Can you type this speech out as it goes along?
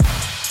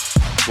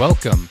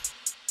Welcome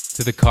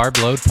to the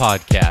Carb Load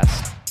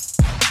Podcast.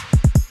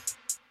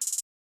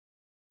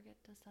 Forget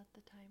to set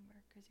the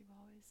timer because you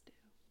always do.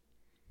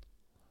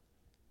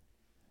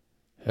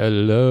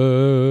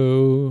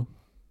 Hello.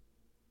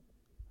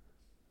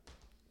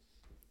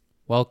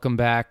 Welcome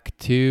back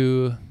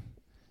to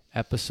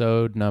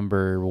episode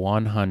number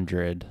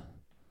 100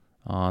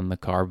 on the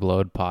Carb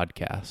Load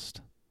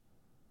Podcast.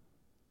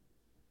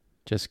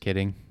 Just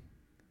kidding.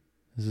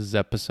 This is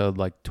episode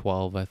like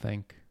 12, I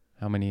think.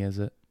 How many is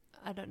it?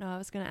 I don't know. I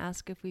was going to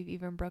ask if we've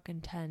even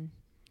broken 10.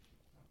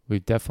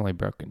 We've definitely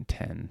broken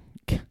 10.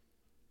 Gosh,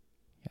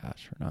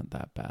 we're not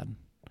that bad.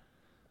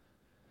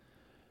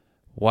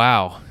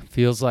 Wow.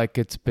 Feels like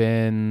it's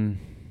been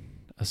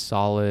a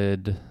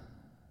solid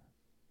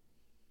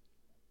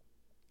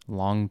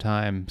long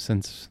time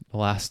since the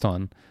last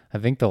one. I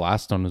think the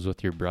last one was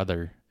with your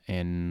brother,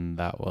 and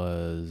that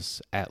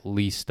was at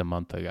least a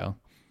month ago.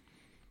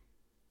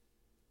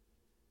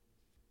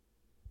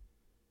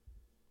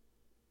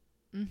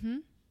 Mm-hmm.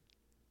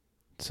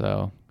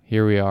 So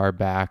here we are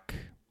back,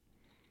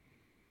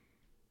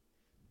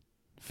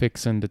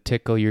 fixing to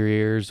tickle your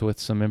ears with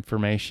some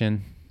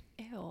information.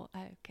 Ew.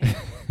 Okay.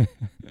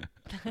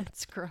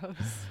 That's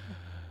gross.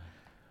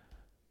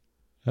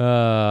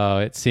 Oh,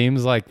 it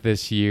seems like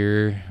this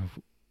year,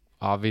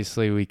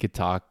 obviously we could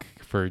talk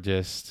for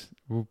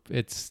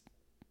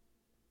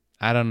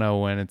I don't know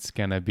when it's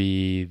going to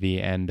be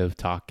the end of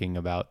talking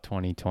about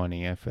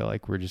 2020. I feel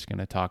like we're just going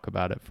to talk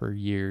about it for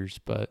years,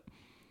 but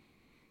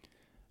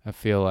I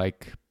feel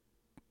like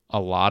a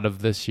lot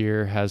of this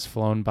year has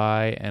flown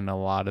by and a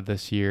lot of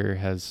this year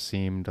has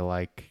seemed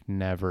like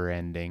never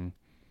ending.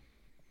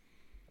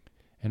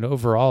 And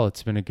overall,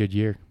 it's been a good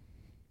year.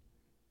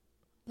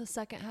 The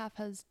second half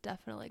has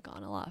definitely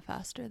gone a lot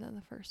faster than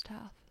the first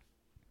half.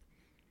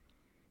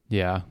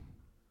 Yeah.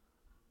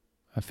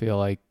 I feel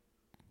like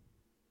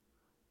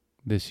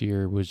this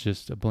year was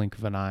just a blink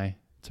of an eye.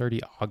 It's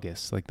already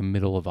August, like the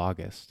middle of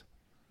August.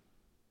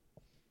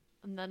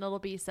 And then it'll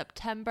be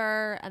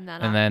September and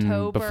then And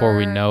October. then before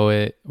we know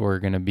it, we're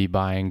going to be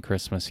buying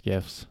Christmas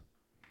gifts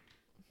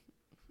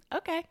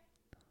Okay.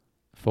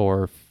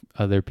 for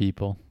other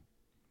people.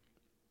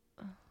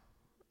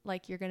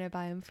 Like you're going to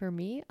buy them for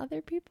me,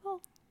 other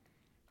people?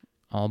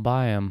 I'll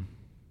buy them.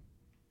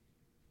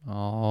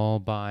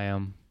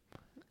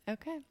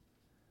 Okay.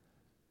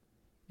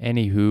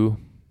 Anywho,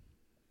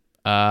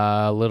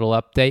 a little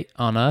update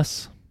on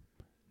us.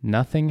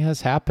 Nothing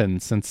has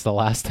happened since the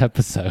last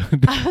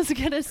episode. I was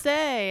going to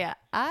say,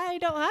 I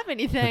don't have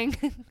anything.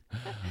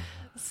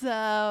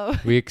 So.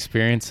 We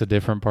experienced a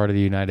different part of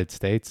the United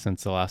States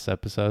since the last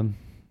episode.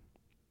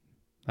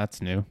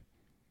 That's new.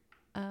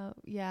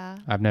 Yeah.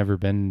 I've never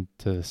been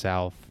to the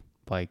South,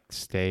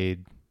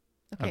 stayed.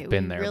 Okay, I've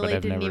been we there, really but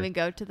I've didn't never even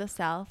go to the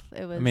South.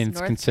 It was it's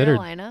North considered,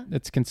 Carolina.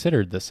 It's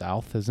considered the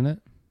South, isn't it?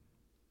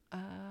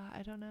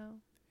 I don't know.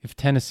 If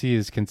Tennessee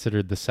is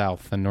considered the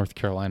South, then North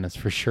Carolina's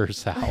for sure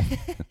South.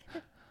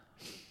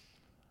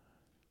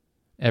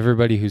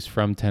 Everybody who's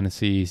from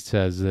Tennessee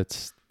says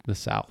it's the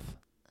South,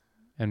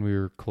 and we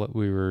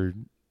were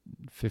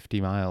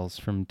 50 miles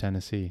from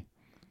Tennessee.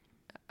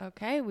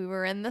 Okay, we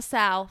were in the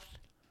South.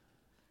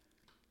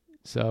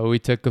 So we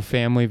took a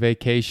family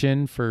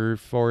vacation for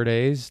 4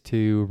 days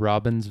to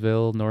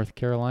Robbinsville, North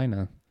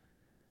Carolina.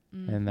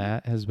 Mm-hmm. And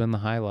that has been the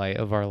highlight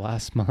of our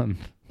last month.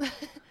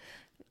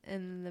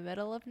 In the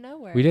middle of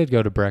nowhere. We did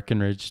go to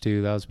Breckenridge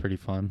too. That was pretty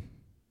fun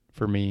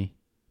for me.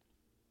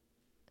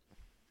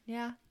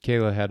 Yeah.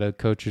 Kayla had a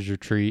coach's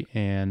retreat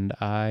and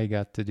I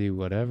got to do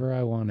whatever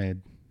I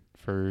wanted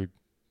for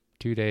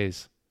 2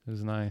 days. It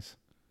was nice.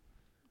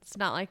 It's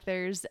not like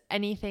there's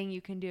anything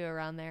you can do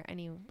around there. I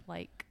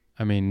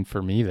mean,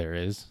 for me there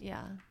is.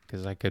 Yeah.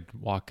 Because I could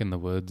walk in the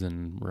woods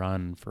and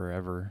run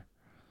forever.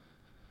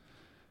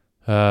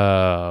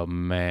 Oh,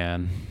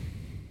 man.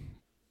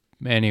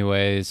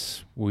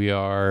 Anyways, we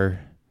are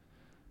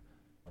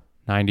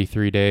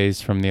 93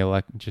 days from the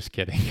election. Just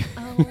kidding.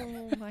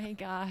 Oh, my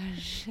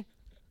gosh.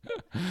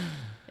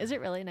 Is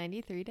it really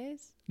 93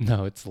 days?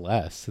 No, it's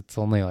less. It's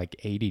only like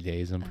 80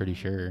 days, I'm pretty Oh.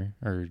 sure.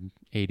 Or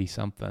 80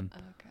 something.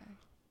 Okay.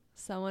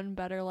 Someone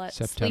better let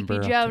September,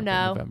 Sleepy Joe October,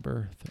 know.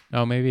 November.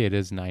 No, maybe it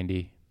is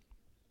 90.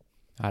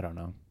 I don't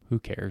know. Who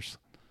cares?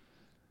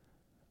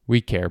 We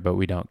care, but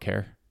we don't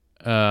care.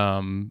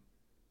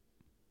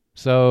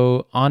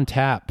 So on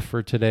tap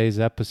for today's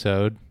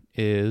episode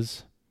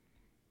is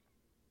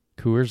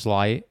Coors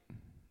Light.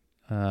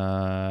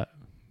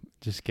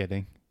 Just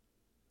kidding.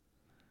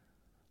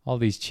 All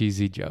these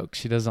cheesy jokes.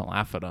 She doesn't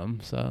laugh at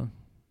them, so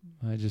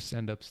I just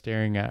end up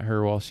staring at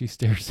her while she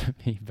stares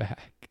at me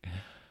back.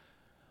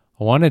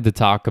 I wanted to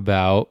talk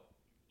about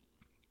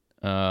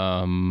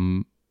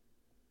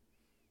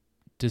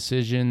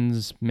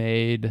decisions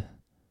made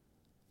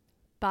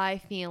By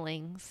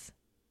feelings.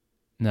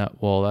 No,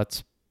 well,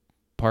 that's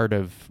part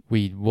of,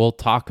 we'll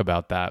talk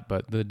about that,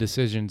 but the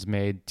decisions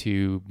made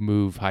to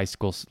move high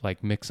school,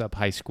 mix up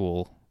high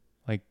school,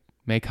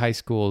 make high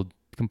school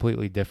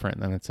completely different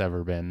than it's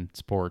ever been,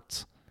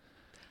 sports.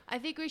 I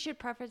think we should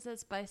preface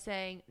this by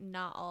saying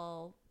not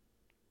all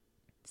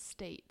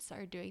states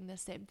are doing the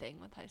same thing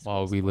with high school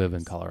Well, we live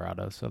in sports.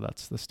 Colorado, so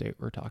that's the state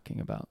we're talking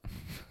about.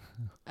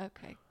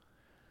 Okay.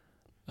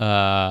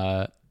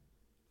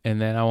 And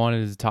then I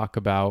wanted to talk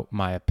about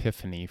my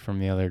epiphany from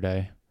the other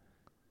day.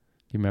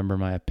 Do you remember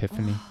my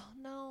epiphany? Oh,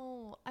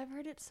 no. I've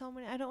heard it so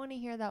many. I don't want to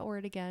hear that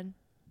word again.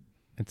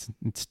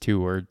 It's 2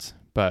 words,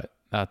 but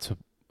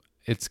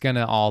it's going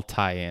to all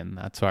tie in.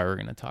 That's why we're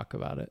going to talk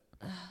about it.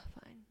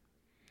 Fine.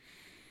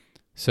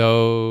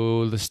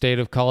 So the state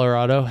of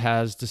Colorado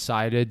has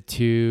decided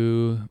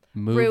to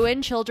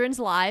Ruin children's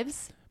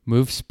lives.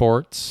 move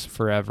sports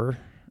forever.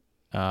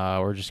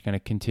 We're just going to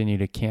continue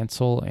to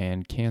cancel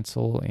and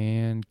cancel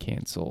and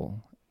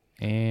cancel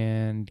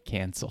and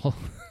cancel.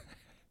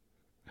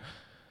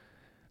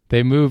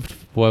 They moved,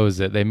 what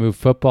was it? They moved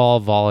football,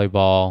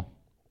 volleyball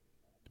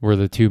were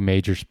the 2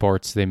 major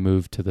sports. They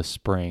moved to the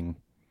spring.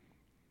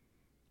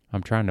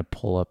 I'm trying to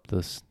pull up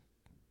this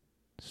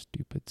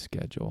stupid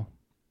schedule.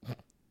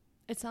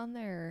 It's on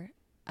their,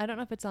 I don't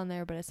know if it's on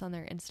there, but it's on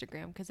their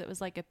Instagram because it was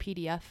like a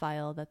PDF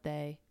file that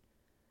they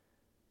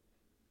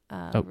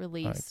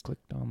released. I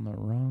clicked on the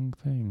wrong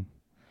thing.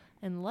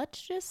 And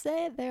let's just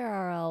say there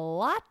are a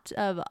lot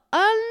of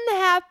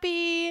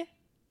unhappy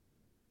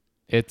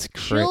It's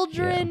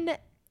children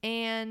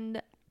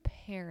and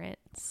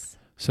parents.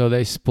 So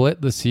they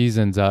split the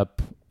seasons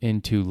up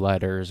into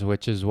letters,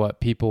 which is what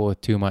people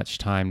with too much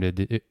time to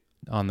do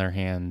on their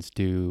hands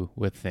do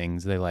with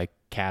things. They like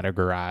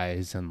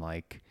categorize and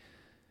like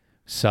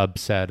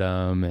subset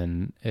them,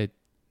 and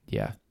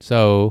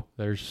so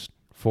there's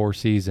 4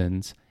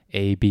 seasons,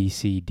 A, B,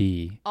 C,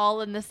 D,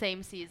 All in the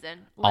same season.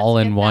 all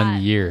in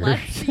one year.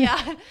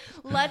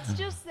 Let's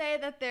just say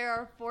that there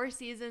are 4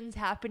 seasons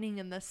happening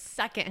in the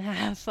second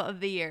half of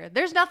the year.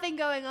 There's nothing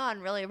going on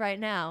really right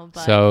now.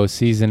 But So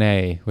season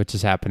A, which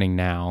is happening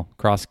now,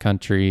 cross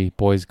country,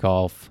 boys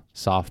golf,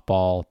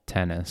 softball,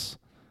 tennis,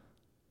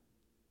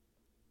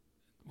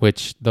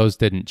 which those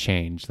didn't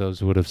change.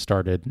 Those would have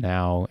started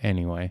now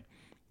anyway.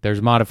 There's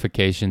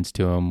modifications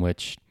to them,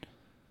 which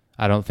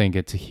I don't think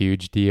it's a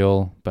huge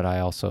deal, but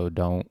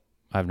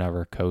I've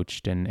never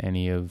coached in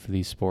any of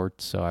these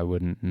sports, so I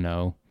wouldn't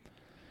know.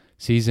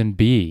 Season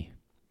B.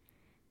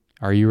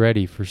 Are you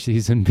ready for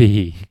season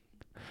B?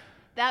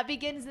 that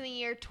begins in the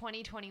year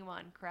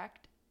 2021,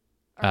 correct?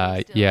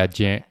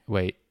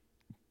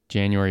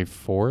 January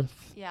 4th,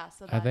 Yeah,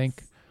 so that's I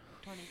think.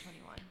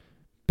 2021.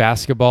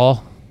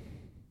 Basketball,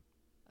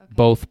 Okay.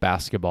 both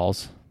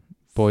basketballs,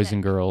 boys Sick.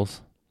 and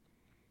girls.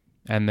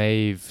 And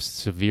they've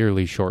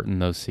severely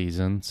shortened those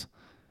seasons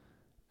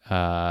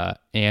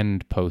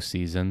and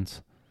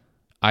postseasons.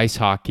 Ice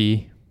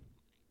hockey,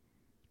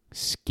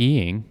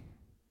 skiing,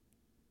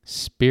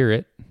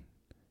 spirit,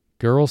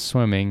 girls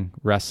swimming,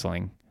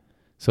 wrestling.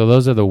 So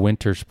those are the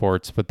winter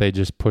sports, but they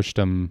just pushed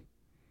them.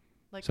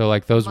 So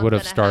like those would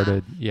have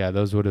started. Yeah,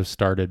 those would have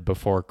started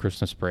before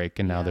Christmas break,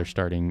 and now Yeah. they're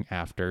starting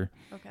after.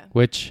 Okay.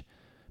 Which,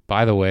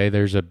 by the way,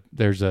 there's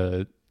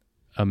a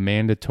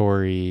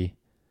mandatory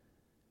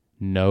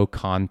no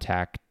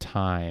contact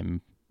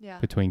time Yeah.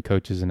 between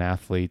coaches and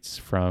athletes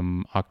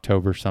from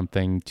October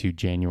something to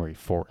January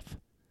 4th.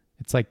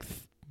 It's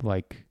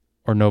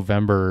or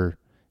November.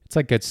 It's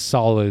like a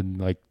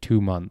solid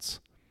 2 months,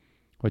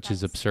 which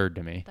is absurd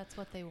to me. That's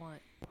what they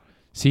want.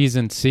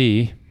 Season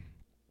C,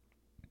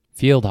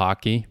 field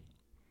hockey,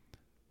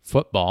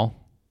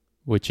 football,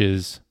 which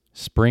is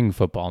spring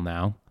football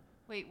now.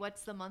 Wait,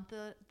 what's the month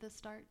this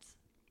starts?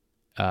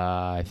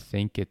 I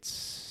think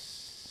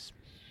it's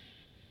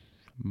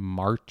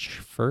March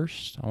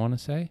 1st, I want to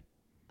say.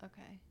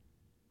 Okay.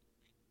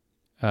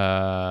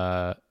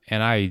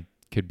 And I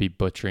could be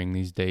butchering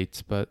these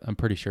dates, but I'm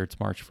pretty sure it's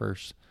March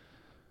 1st.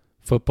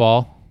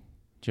 Football,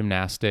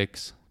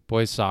 gymnastics,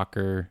 boys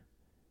soccer,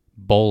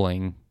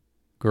 bowling,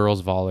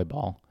 girls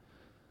volleyball.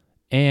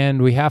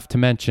 And we have to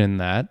mention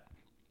that,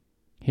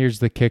 here's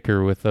the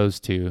kicker with those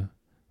 2.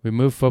 We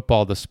move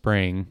football to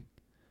spring,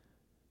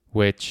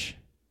 which,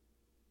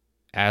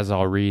 as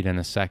I'll read in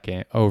a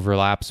second,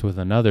 overlaps with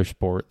another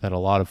sport that a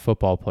lot of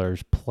football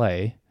players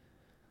play.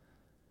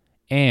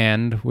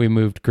 And we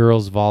moved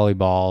girls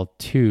volleyball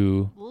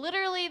to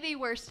Literally the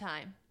worst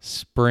time.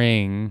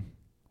 spring,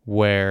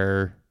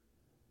 where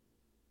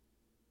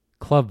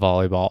club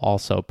volleyball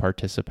also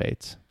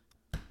participates.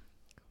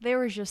 There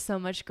was just so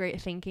much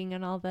great thinking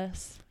in all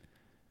this.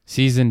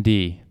 Season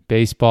D,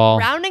 baseball,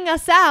 Rounding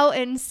us out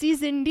in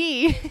season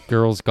D.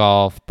 girls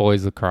golf,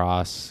 boys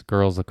lacrosse,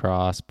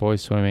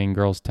 boys swimming,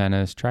 girls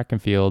tennis, track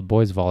and field,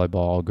 boys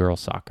volleyball, girls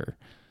soccer.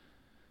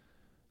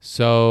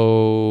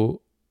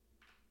 So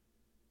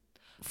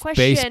Question.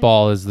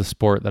 baseball is the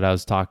sport that I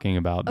was talking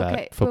about that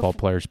Okay, football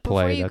players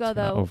play. you That's go,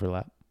 gonna though,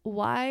 overlap.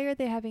 Why are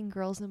they having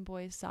girls and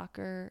boys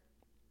soccer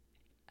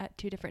at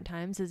 2 different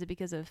times? Is it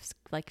because of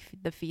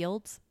the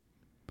fields?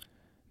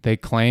 They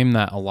claim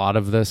that a lot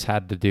of this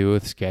had to do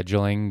with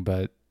scheduling,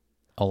 but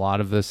a lot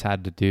of this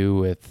had to do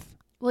with...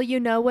 Well,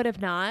 would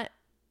have not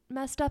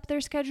messed up their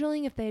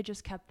scheduling if they had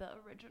just kept the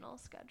original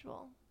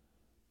schedule.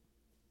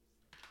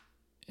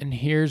 And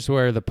here's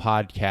where the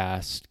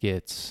podcast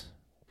gets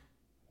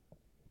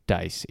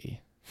dicey.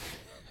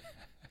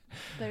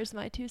 There's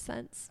my 2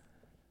 cents.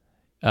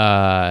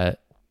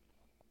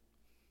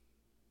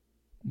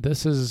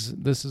 This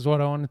is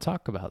what I want to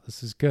talk about.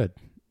 This is good.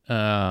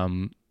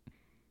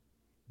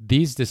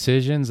 These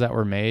decisions that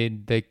were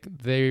made,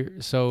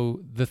 so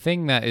the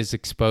thing that is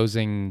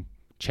exposing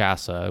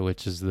CHSAA,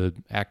 which is the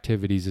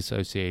Activities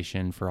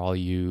Association for all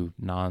you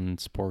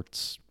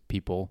non-sports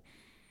people,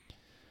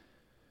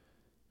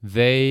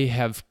 they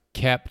have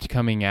kept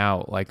coming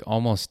out like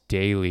almost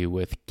daily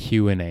with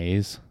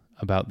Q&As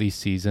about these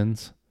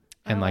seasons.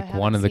 And like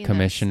one of the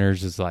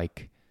commissioners is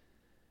like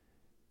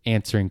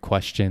answering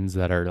questions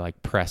that are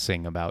like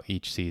pressing about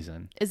each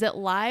season. Is it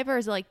live or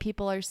is it like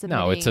people are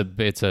submitting? No, it's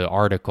an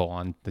article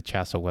on the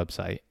CHSAA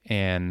website.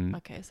 And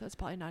okay, so it's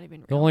probably not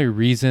even real. The only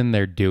reason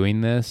they're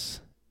doing this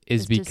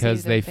is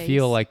because they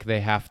feel like they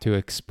have to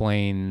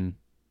explain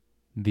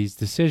these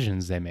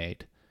decisions they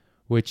made,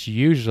 which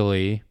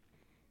usually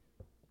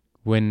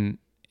and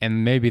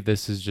maybe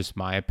this is just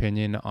my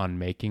opinion on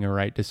making a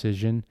right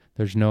decision,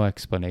 there's no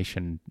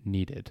explanation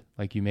needed.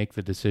 Like you make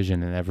the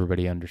decision and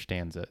everybody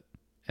understands it,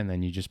 and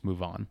then you just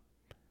move on.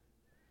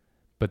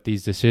 But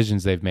these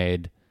decisions they've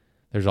made,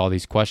 there's all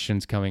these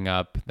questions coming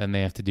up, then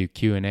they have to do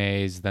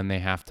Q&As, then they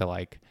have to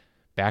like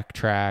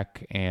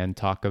backtrack and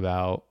talk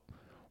about,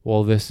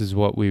 well, this is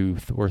what we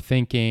were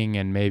thinking,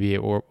 and maybe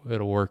it'll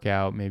work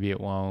out, maybe it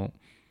won't.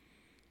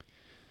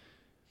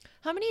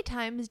 How many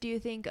times do you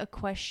think a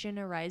question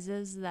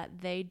arises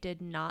that they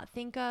did not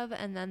think of,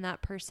 and then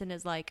that person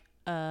is like,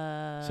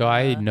 So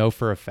I know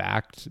for a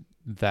fact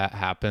that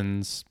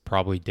happens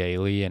probably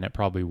daily, and it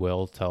probably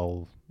will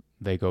till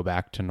they go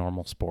back to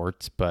normal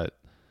sports. But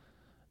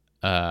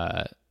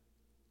I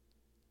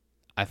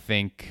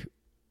think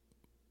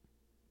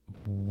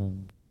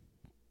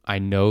I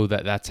know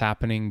that that's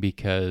happening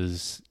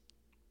because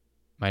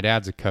my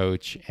dad's a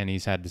coach, and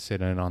he's had to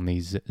sit in on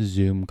these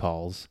Zoom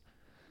calls.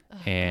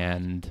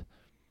 And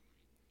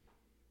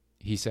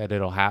he said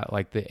it'll have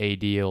like the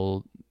AD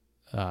will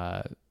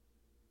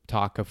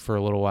talk for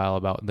a little while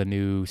about the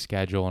new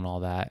schedule and all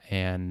that,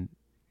 and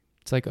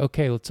it's like,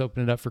 okay, let's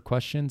open it up for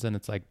questions, and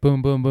it's like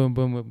boom, boom, boom,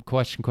 boom, boom,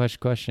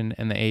 question,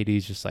 and the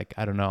AD's just like,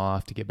 I don't know, I'll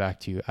have to get back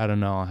to you. I don't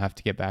know, I'll have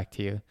to get back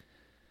to you.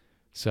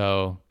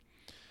 So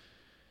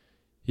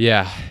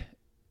yeah,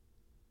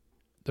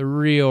 the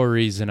real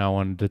reason I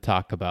wanted to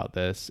talk about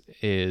this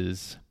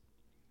is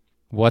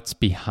what's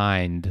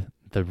behind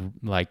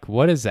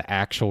what is the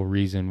actual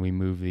reason we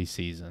move these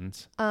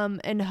seasons?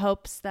 In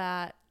hopes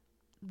that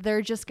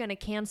they're just going to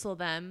cancel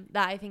them.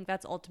 That I think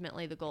that's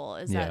ultimately the goal,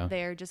 is that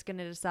they're just going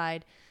to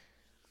decide,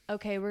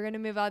 okay, we're going to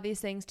move all these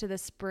things to the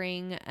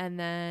spring, and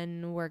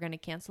then we're going to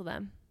cancel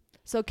them.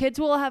 So kids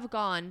will have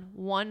gone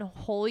one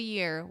whole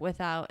year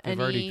without They've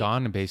already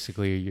gone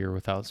basically a year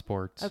without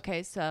sports.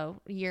 Okay,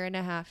 so a year and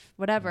a half,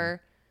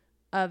 whatever,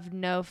 of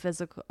no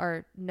physical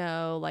or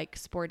no like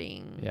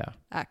sporting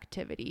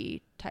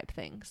activity type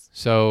things.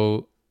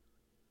 So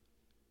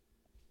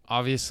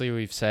obviously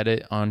we've said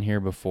it on here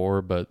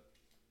before, but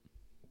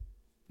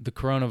the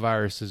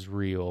coronavirus is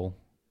real.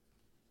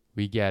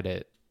 We get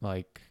it.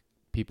 Like,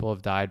 people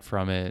have died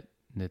from it,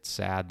 and it's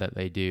sad that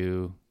they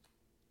do.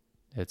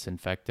 It's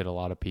infected a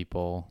lot of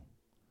people.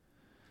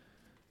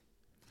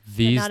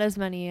 But not as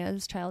many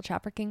as child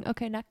trafficking.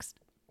 Okay, next.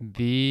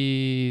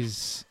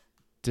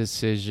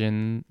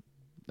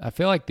 I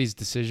feel like these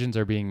decisions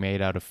are being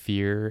made out of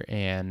fear,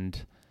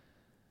 and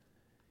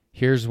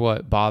here's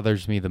what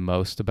bothers me the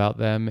most about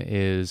them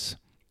is,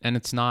 and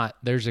it's not,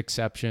 there's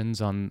exceptions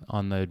on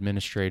the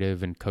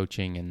administrative and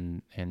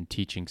coaching and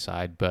teaching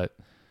side, but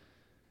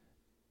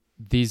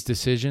these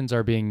decisions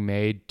are being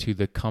made to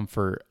the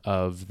comfort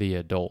of the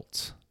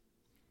adults.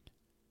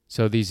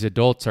 So these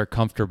adults are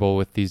comfortable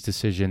with these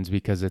decisions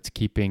because it's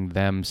keeping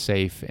them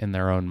safe in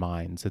their own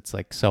minds. It's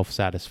like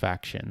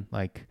self-satisfaction.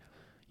 Like,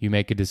 you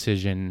make a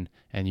decision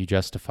and you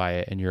justify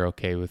it and you're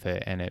okay with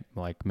it, and it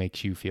like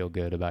makes you feel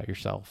good about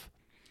yourself.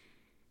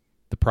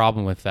 The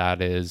problem with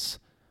that is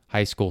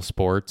high school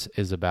sports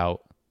is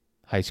about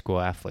high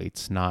school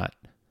athletes, not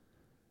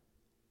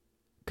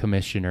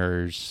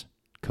commissioners,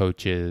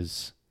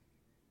 coaches,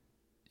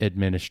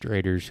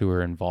 administrators who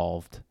are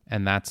involved.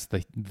 And that's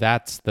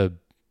the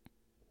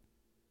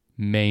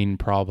main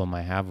problem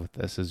I have with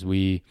this is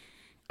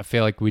I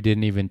feel like we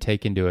didn't even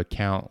take into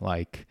account,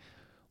 like,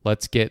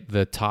 let's get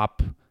the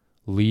top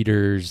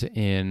leaders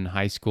in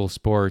high school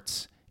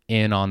sports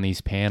in on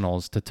these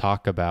panels to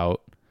talk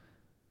about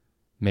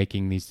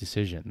making these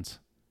decisions.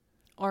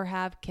 Or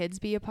have kids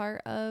be a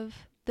part of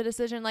the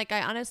decision. Like,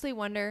 I honestly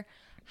wonder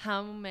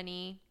how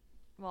many,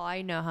 well,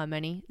 I know how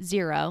many,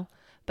 0,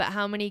 but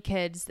how many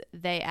kids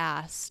they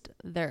asked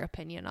their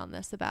opinion on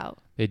this about.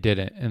 They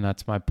didn't, and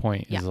that's my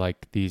point, is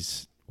like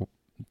these,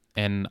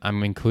 and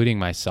I'm including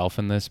myself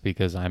in this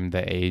because I'm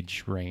the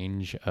age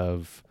range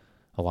of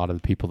a lot of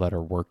the people that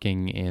are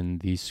working in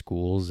these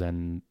schools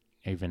and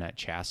even at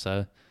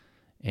CHSAA,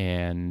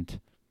 and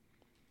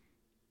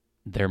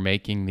they're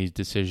making these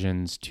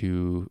decisions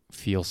to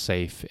feel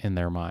safe in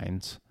their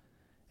minds.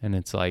 And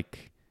it's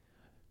like,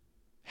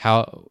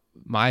 how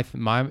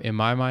in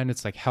my mind,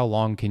 it's like, how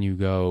long can you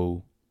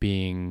go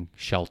being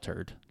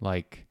sheltered?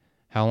 Like,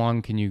 how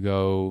long can you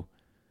go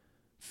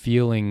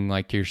feeling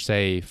like you're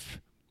safe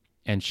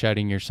and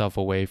shutting yourself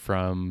away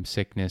from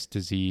sickness,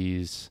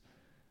 disease,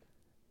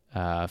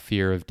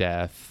 fear of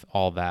death,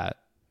 all that,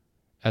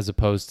 as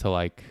opposed to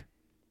like,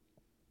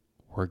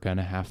 we're going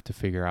to have to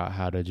figure out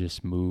how to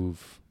just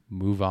move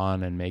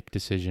on and make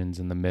decisions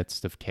in the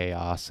midst of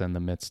chaos, in the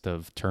midst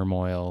of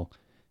turmoil,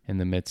 in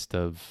the midst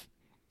of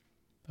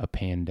a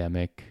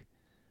pandemic.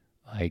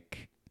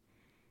 Like,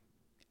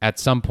 at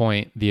some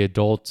point, the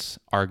adults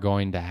are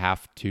going to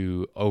have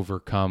to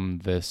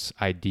overcome this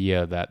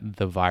idea that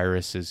the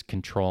virus is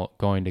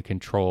going to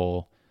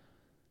control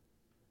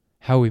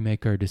how we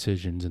make our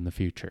decisions in the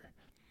future.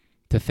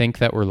 To think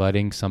that we're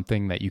letting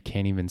something that you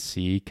can't even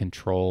see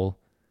control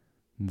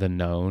the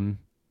known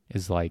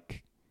is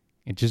like,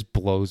 it just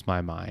blows my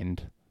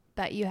mind.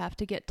 That you have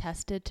to get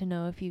tested to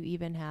know if you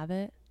even have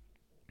it.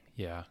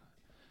 Yeah.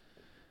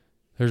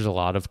 There's a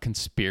lot of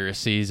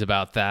conspiracies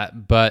about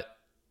that, but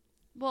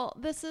well,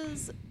 this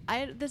is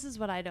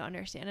what I don't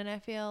understand, and I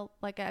feel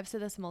like I've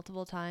said this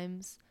multiple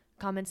times.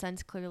 Common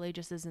sense clearly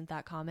just isn't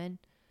that common.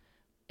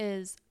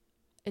 Is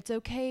it's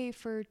okay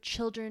for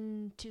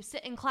children to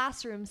sit in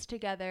classrooms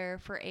together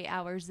for 8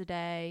 hours a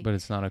day, but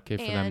it's not okay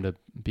for them to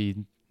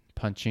be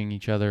punching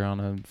each other on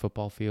a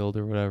football field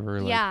or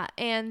whatever. Yeah, like,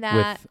 and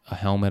that with a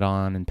helmet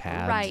on and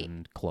pads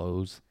and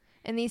clothes.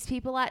 And these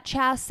people at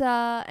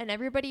CHSA and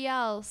everybody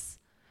else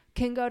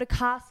can go to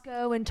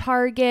Costco and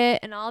Target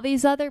and all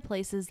these other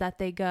places that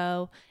they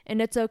go, and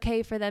it's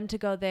okay for them to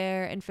go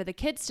there and for the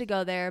kids to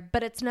go there,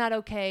 but it's not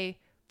okay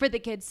for the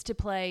kids to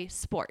play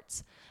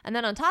sports. And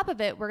then on top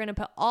of it, we're going to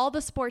put all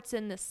the sports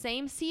in the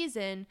same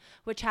season,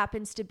 which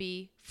happens to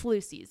be flu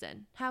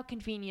season. How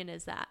convenient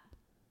is that?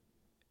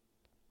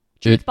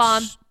 Truth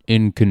bomb.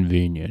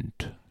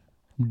 Inconvenient.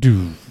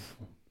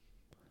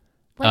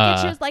 Like,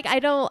 it's just like,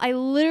 I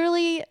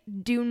literally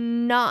do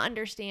not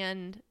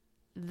understand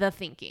the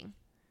thinking.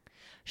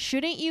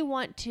 Shouldn't you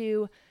want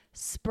to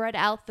spread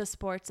out the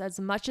sports as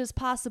much as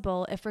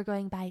possible if we're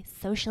going by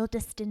social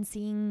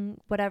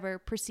distancing, whatever,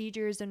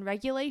 procedures and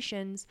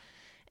regulations,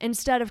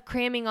 instead of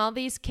cramming all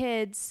these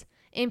kids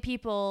and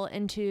people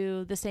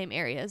into the same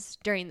areas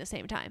during the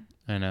same time?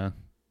 I know.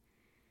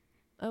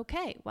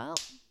 Okay, well.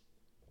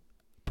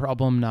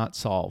 Problem not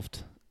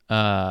solved.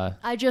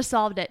 I just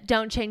solved it.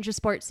 Don't change the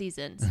sports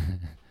seasons.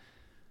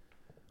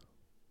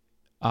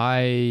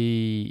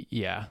 I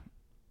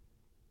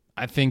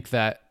think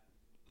that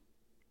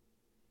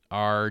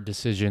our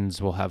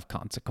decisions will have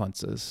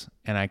consequences.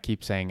 And I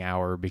keep saying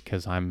our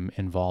because I'm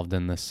involved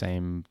in the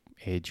same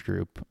age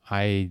group.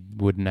 I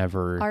would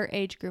never... Our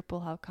age group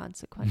will have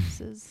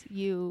consequences.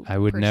 I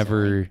would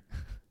never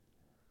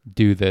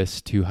do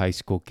this to high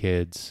school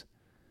kids.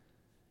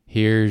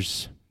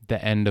 Here's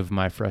the end of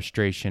my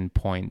frustration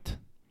point.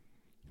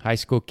 High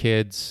school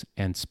kids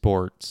and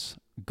sports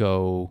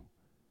go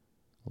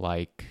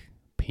like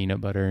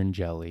peanut butter and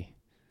jelly.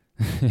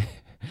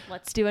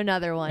 Let's do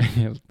another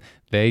one.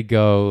 They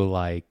go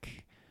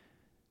like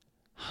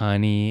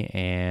honey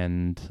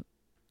and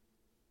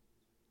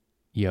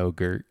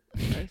yogurt.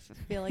 I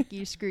feel like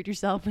you screwed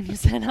yourself when you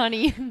said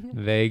honey.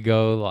 They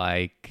go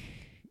like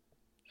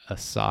a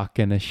sock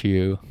and a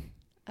shoe.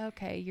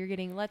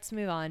 Okay, let's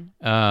move on.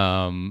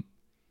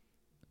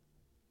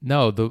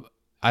 No,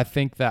 I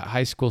think that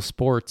high school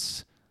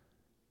sports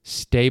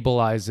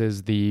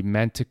stabilizes the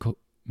mental,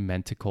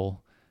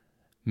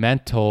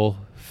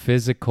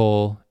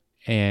 physical,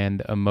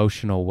 and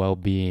emotional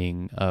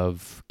well-being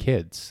of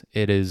kids.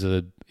 It is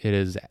a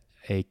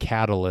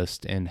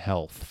catalyst in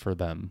health for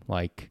them.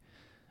 Like,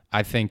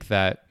 I think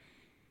that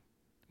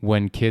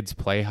when kids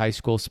play high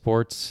school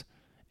sports,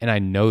 and I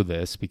know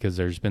this because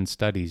there's been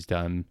studies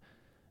done,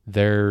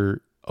 their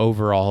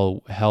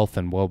overall health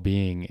and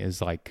well-being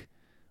is like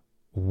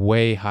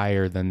way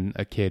higher than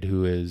a kid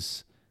who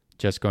is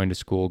just going to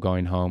school,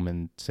 going home,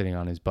 and sitting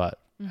on his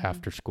butt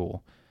after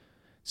school.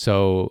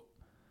 So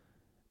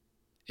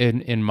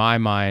in my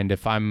mind,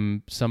 if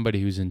I'm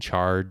somebody who's in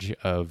charge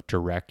of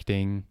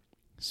directing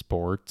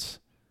sports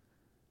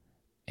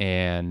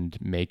and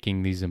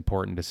making these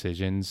important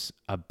decisions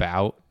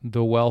about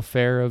the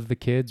welfare of the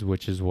kids,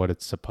 which is what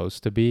it's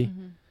supposed to be,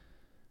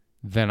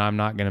 then I'm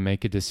not going to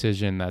make a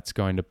decision that's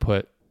going to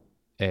put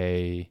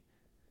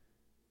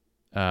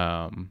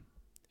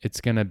it's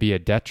going to be a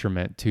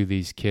detriment to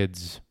these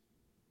kids'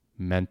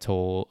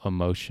 mental,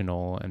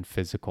 emotional, and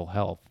physical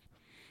health.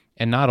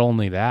 And not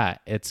only that,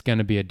 it's going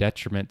to be a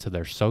detriment to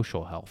their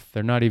social health.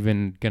 They're not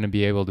even going to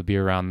be able to be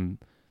around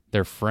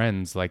their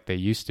friends like they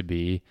used to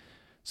be.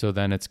 So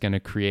then it's going to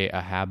create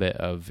a habit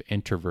of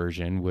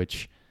introversion,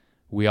 which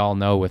we all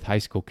know with high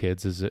school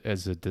kids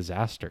is a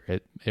disaster.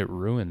 It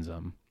ruins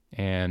them.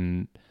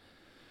 And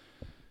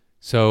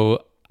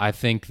so I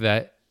think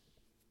that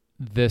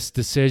this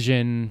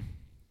decision,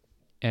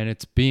 and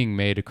it's being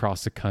made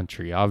across the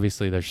country.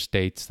 Obviously, there's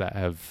states that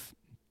have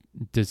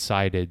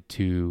decided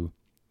to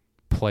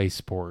play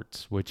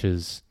sports, which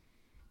is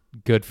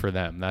good for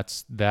them.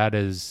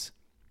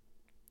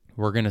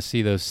 We're going to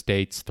see those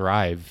states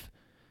thrive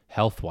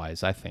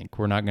health-wise, I think.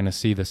 We're not going to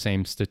see the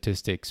same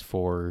statistics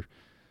for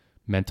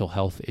mental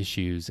health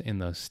issues in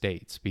those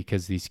states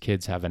because these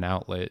kids have an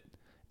outlet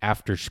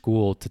after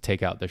school to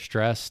take out their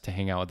stress, to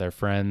hang out with their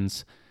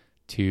friends,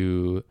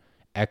 to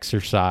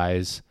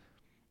exercise,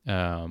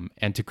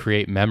 and to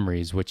create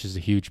memories, which is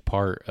a huge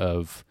part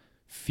of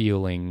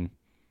feeling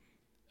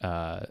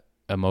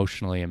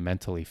emotionally and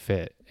mentally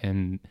fit.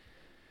 And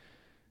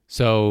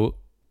so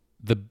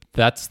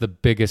that's the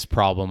biggest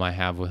problem I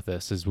have with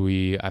this is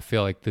I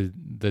feel like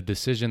the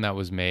decision that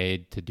was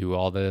made to do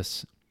all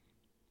this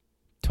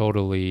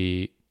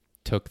totally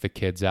took the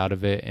kids out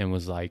of it and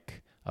was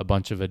like a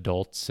bunch of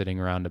adults sitting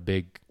around a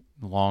big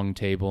long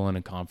table in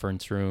a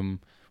conference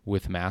room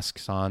with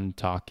masks on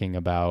talking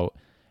about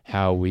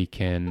how we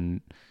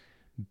can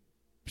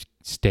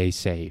stay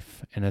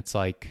safe. And it's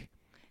like,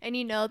 and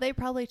they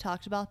probably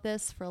talked about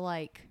this for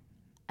like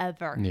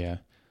ever. Yeah.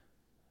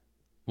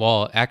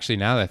 Well, actually,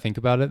 now that I think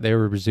about it, they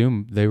were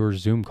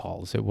Zoom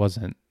calls. It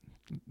wasn't,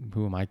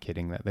 who am I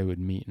kidding that they would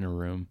meet in a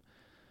room?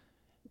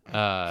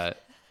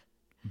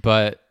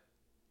 But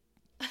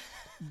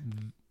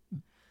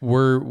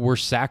we're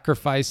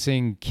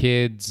sacrificing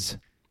kids'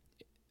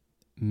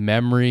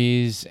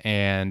 memories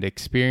and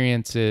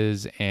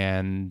experiences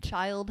and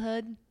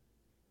childhood.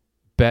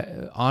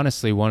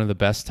 Honestly, one of the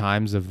best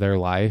times of their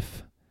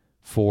life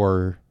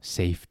for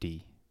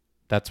safety.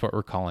 That's what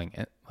we're calling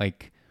it.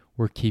 Like,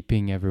 we're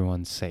keeping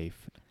everyone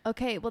safe.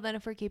 Okay, well then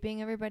if we're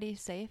keeping everybody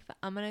safe,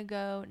 I'm going to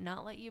go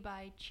not let you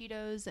buy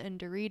Cheetos and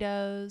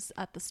Doritos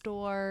at the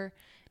store.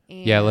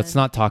 And yeah, let's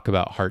not talk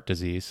about heart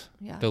disease,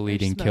 yeah, the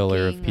leading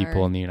killer of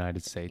people in the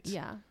United States.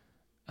 Yeah.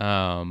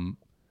 I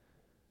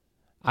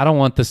don't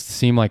want this to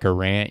seem like a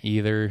rant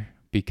either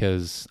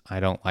because I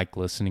don't like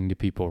listening to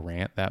people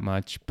rant that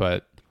much,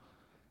 but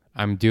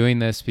I'm doing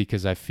this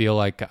because I feel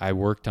like I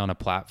worked on a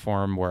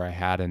platform where I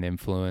had an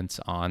influence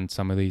on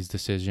some of these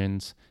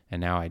decisions, and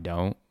now I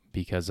don't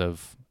because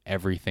of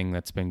everything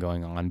that's been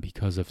going on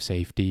because of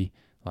safety.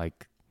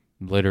 Like,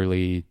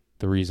 literally,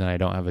 the reason I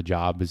don't have a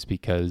job is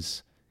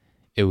because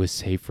it was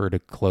safer to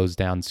close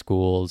down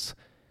schools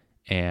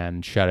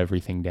and shut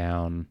everything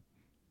down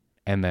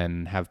and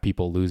then have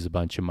people lose a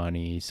bunch of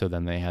money, so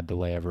then they had to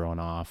lay everyone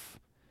off.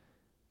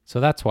 So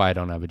that's why I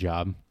don't have a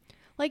job.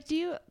 Like,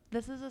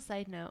 this is a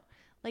side note,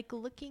 like,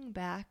 looking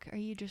back, are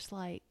you just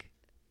like,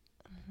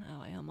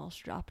 oh, I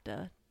almost dropped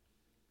a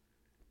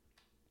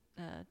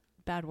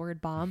bad word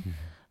bomb,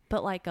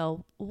 but like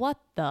what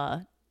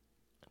the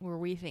were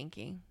we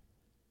thinking?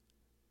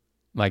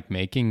 Like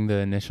making the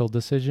initial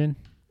decision?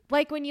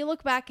 Like when you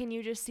look back and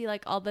you just see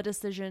like all the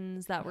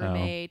decisions that were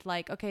made,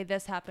 like, okay,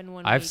 this happened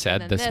one week. I've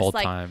said this whole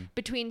time.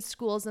 Between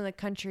schools in the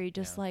country,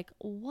 just like,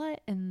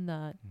 what in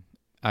the...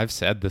 I've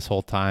said this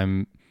whole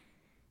time,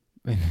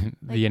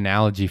 the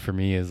analogy for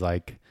me is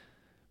like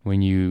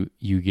when you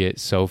get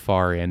so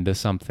far into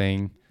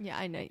something. Yeah,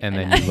 I know. And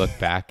then you look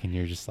back and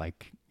you're just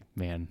like,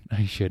 man,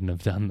 I shouldn't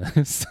have done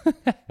this.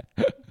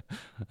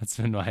 That's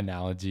been my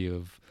analogy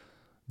of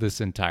this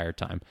entire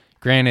time.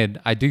 Granted,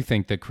 I do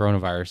think that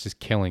coronavirus is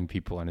killing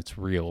people and it's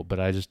real, but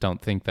I just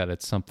don't think that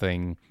it's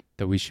something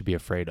that we should be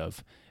afraid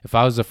of. If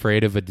I was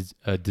afraid of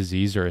a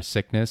disease or a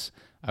sickness,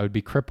 I would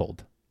be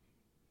crippled.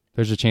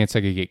 There's a chance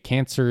I could get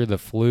cancer, the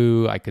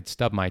flu, I could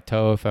stub my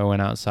toe if I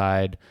went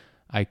outside,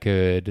 I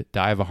could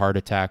die of a heart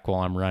attack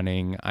while I'm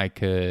running, I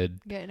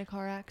could get in a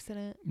car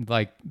accident.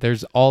 Like,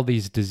 there's all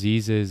these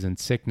diseases and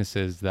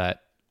sicknesses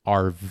that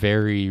are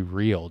very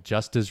real,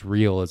 just as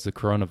real as the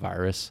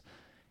coronavirus.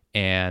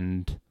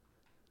 And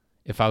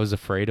if I was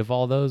afraid of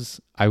all those,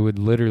 I would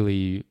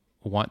literally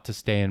want to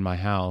stay in my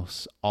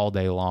house all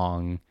day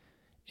long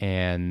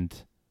and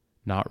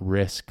not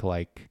risk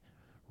like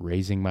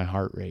raising my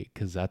heart rate,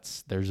 because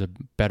there's a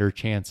better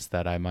chance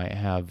that I might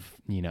have,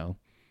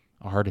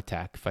 a heart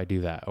attack if I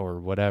do that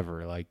or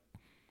whatever. Like,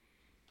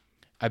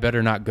 I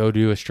better not go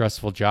do a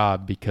stressful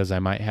job because I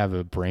might have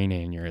a brain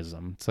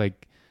aneurysm. It's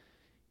like,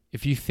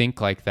 if you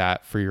think like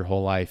that for your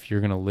whole life,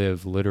 you're going to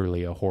live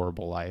literally a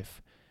horrible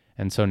life.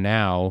 And so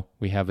now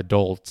we have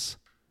adults,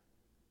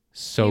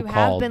 so-called, who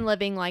have been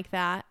living like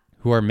that,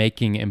 who are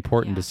making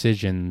important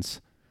decisions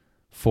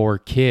for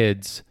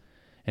kids.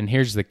 And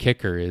here's the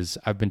kicker is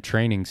I've been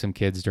training some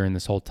kids during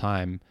this whole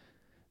time.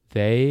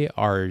 They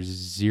are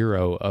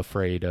zero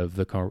afraid of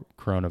the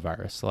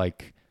coronavirus.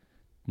 Like,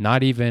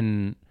 not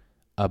even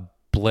a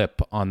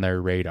blip on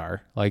their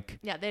radar. Like,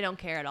 yeah, they don't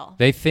care at all.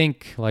 They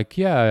think like,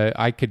 yeah,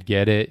 I could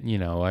get it.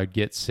 I'd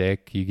get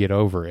sick. You get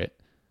over it.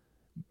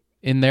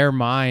 In their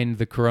mind,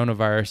 the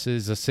coronavirus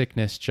is a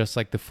sickness just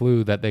like the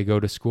flu that they go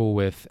to school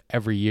with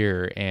every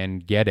year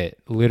and get it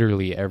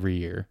literally every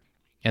year.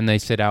 And they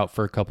sit out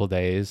for a couple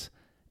days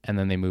and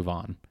then they move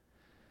on.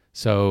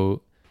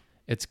 So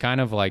it's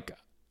kind of like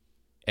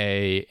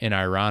an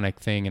ironic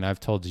thing. And I've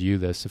told you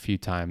this a few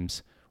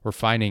times. We're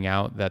finding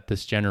out that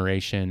this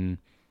generation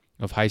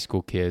of high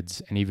school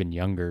kids and even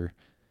younger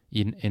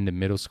into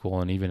middle school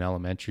and even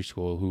elementary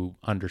school who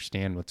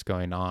understand what's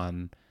going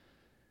on,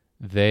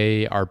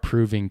 they are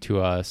proving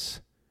to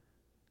us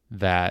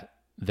that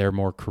they're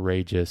more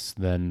courageous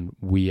than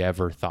we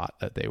ever thought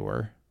that they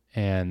were.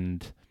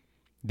 And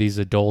these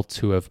adults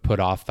who have put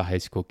off the high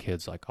school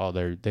kids, like, oh,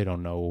 they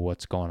don't know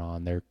what's going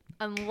on.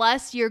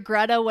 Unless you're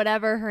Greta,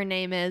 whatever her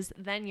name is,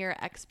 then you're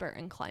expert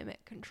in climate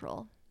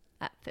control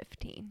at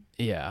 15.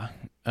 Yeah.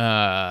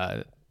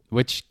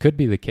 Which could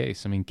be the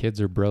case. I mean,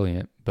 kids are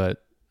brilliant,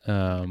 but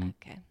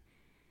Okay.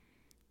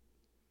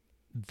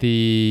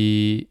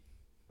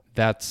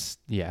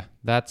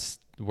 That's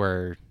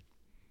where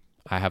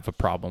I have a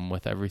problem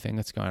with everything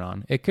that's going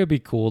on. It could be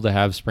cool to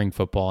have spring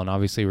football, and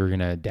obviously we're going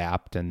to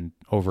adapt and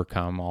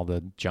overcome all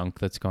the junk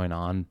that's going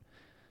on.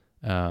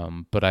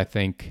 But I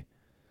think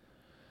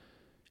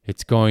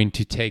it's going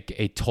to take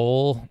a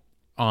toll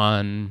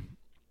on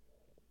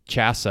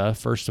CHSAA.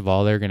 First of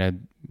all,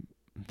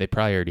 they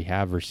probably already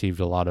have received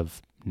a lot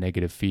of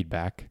negative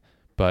feedback,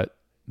 but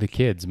the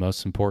kids,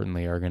 most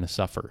importantly, are going to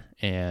suffer.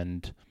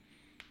 And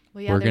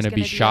we're going to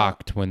be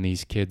shocked when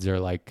these kids are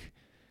like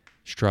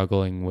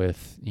struggling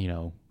with,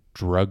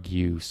 drug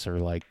use or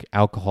like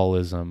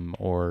alcoholism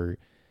or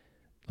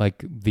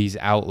like these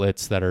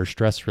outlets that are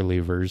stress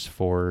relievers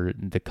for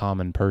the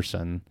common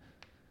person.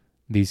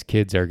 These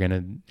kids are going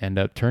to end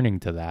up turning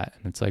to that.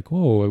 And it's like,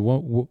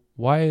 whoa,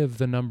 why have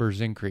the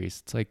numbers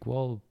increased? It's like,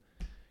 well,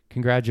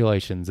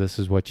 congratulations. This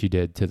is what you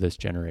did to this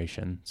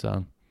generation.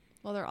 So,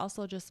 well, they're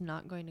also just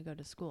not going to go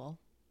to school.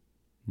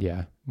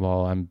 Yeah.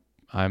 Well,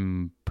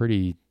 I'm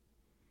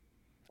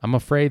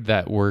afraid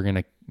that we're going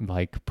to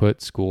like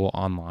put school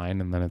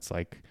online and then it's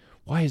like,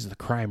 why is the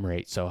crime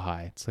rate so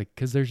high? It's like,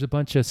 because there's a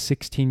bunch of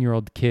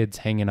 16-year-old kids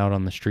hanging out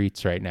on the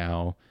streets right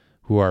now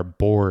who are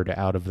bored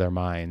out of their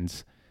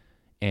minds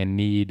and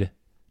need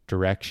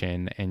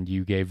direction. And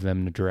you gave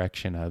them the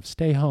direction of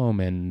stay home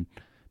and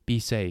be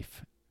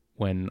safe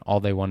when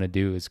all they want to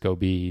do is go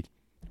be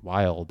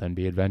wild and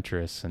be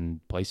adventurous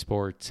and play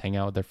sports, hang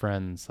out with their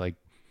friends. Like,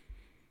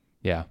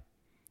 yeah,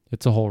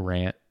 it's a whole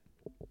rant.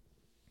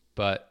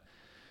 But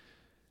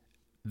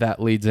that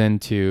leads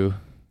into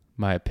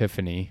my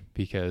epiphany,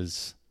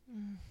 because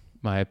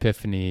my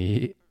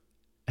epiphany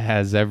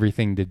has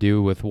everything to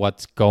do with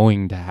what's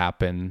going to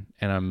happen.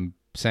 And I'm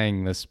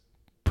saying this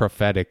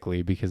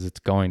prophetically because it's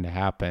going to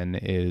happen.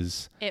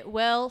 It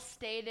will,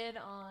 stated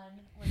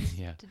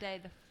on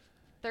today, the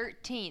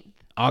 13th.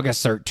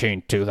 August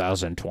 13th,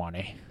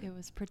 2020. It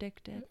was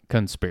predicted.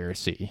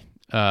 Conspiracy.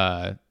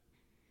 I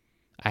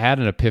had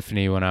an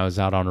epiphany when I was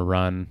out on a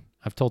run.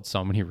 I've told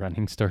so many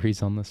running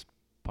stories on this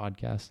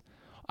podcast.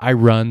 I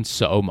run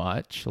so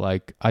much.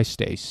 Like, I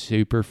stay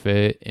super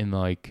fit and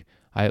like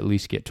I at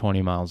least get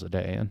 20 miles a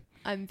day in.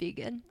 I'm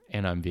vegan.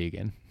 And I'm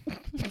vegan.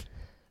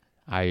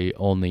 I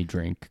only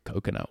drink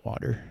coconut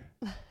water.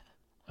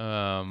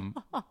 I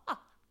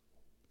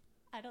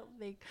don't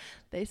think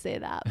they say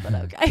that, but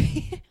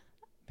okay.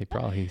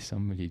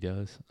 Somebody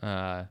does.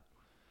 So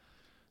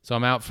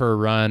I'm out for a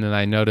run and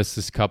I noticed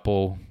this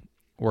couple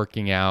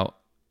working out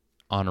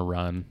on a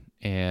run,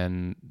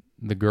 and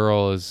the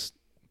girl is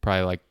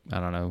probably like,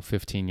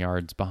 15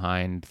 yards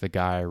behind the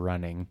guy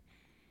running.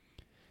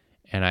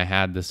 And I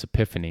had this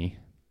epiphany.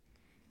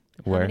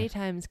 How many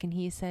times can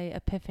he say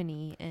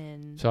epiphany?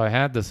 So I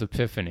had this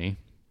epiphany.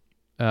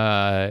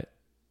 It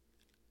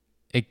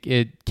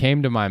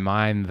came to my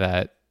mind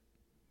that,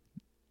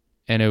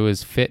 and it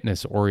was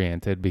fitness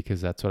oriented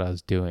because that's what I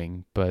was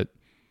doing, but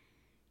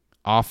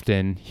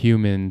often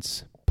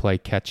humans play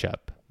catch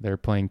up. They're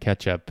playing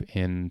catch up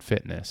in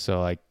fitness.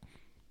 So like,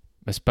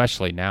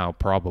 especially now,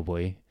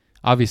 probably.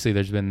 Obviously,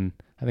 I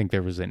think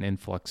there was an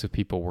influx of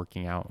people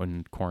working out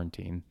in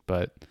quarantine,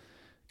 but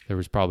there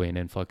was probably an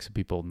influx of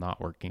people not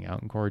working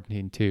out in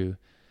quarantine too.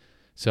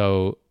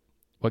 So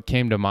what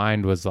came to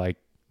mind was like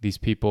these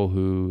people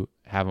who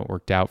haven't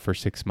worked out for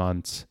 6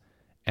 months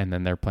and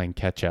then they're playing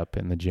catch up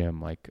in the gym.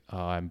 Like,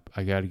 I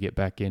got to get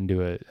back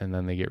into it. And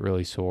then they get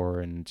really sore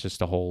and it's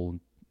just a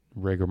whole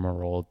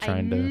rigmarole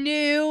I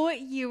knew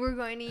you were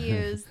going to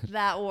use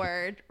that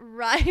word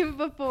right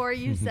before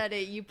you said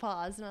it. You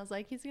paused and I was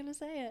like, he's going to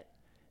say it.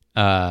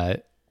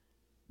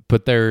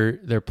 But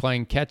they're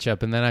playing catch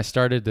up. And then I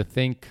started to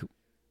think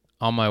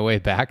on my way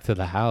back to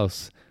the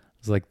house, I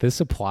was like, this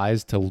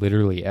applies to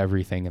literally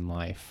everything in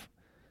life.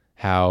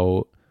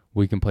 How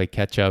we can play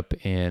catch up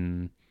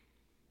in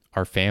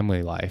our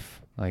family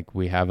life. Like,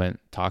 we haven't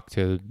talked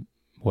to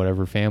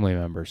whatever family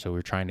member, so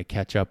we're trying to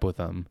catch up with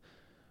them.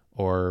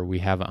 Or we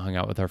haven't hung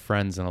out with our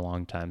friends in a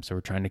long time, so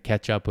we're trying to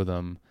catch up with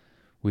them.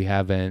 We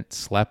haven't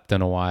slept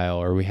in a while,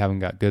 or we haven't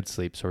got good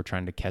sleep, so we're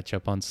trying to catch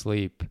up on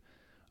sleep.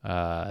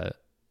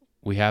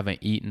 We haven't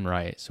eaten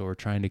right, so we're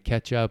trying to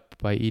catch up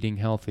by eating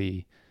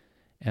healthy.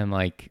 And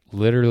like,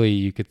 literally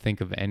you could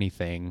think of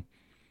anything.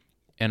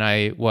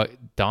 And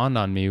what dawned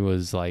on me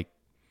was like,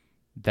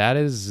 that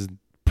is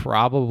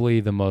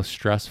probably the most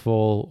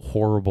stressful,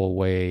 horrible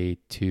way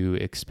to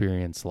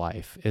experience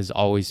life, is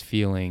always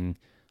feeling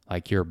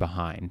like you're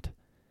behind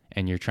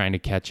and you're trying to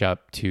catch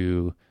up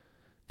to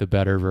the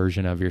better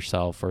version of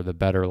yourself or the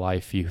better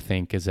life you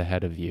think is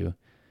ahead of you.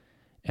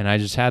 And I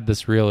just had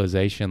this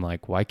realization,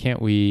 like, why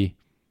can't we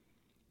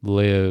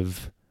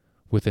live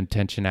with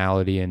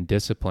intentionality and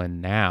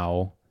discipline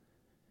now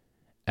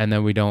and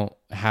then we don't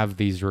have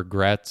these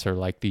regrets or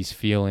like these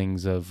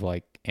feelings of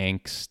like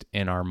angst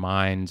in our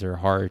minds or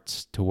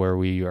hearts to where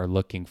we are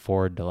looking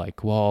forward to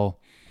like, well,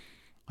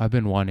 I've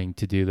been wanting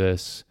to do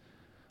this,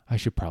 I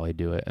should probably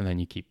do it. And then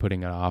you keep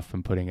putting it off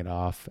and putting it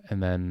off.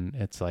 And then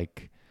it's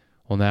like,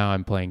 well, now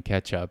I'm playing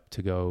catch up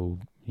to go,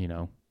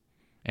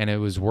 and it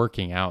was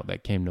working out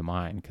that came to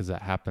mind because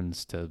that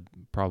happens to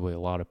probably a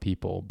lot of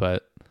people.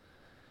 But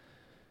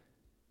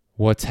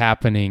what's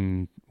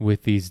happening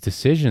with these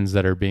decisions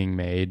that are being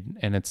made,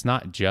 and it's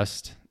not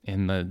just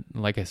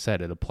like I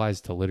said, it applies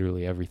to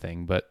literally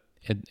everything, but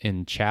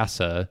in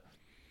CHSAA,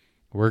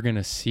 we're going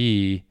to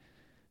see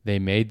they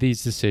made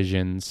these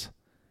decisions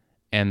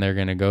and they're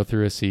going to go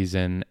through a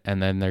season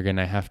and then they're going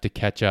to have to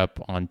catch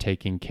up on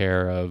taking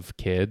care of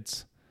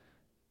kids.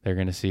 They're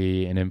going to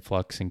see an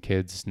influx in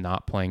kids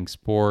not playing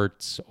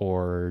sports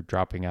or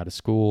dropping out of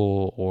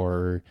school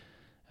or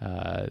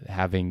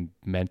having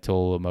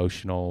mental,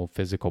 emotional,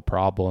 physical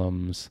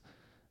problems.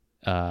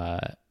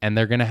 And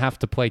they're going to have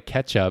to play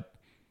catch up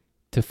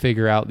to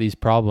figure out these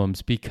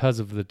problems because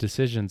of the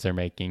decisions they're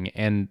making.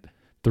 And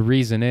the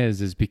reason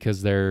is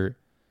because they're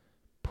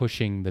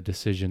pushing the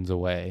decisions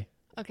away.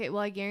 Okay,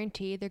 well, I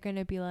guarantee they're going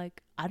to be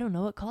like, I don't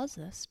know what caused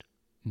this.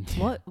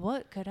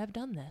 What could have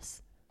done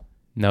this?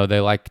 No, they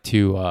like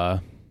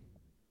to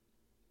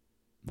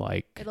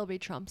it'll be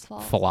Trump's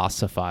fault.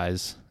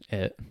 Philosophize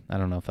it. I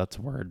don't know if that's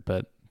a word,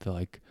 but they're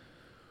like,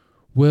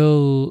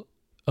 well,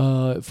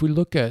 if we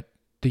look at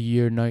the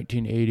year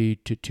 1980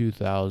 to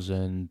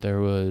 2000, there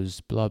was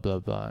blah, blah,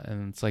 blah.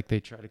 And it's like they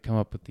try to come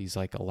up with these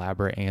like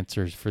elaborate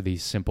answers for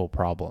these simple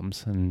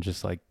problems. And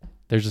just like,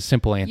 there's a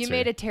simple answer. You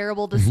made a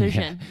terrible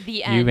decision. Yeah.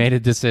 The end. You made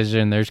a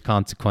decision. There's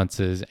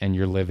consequences and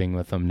you're living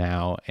with them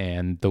now.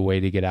 And the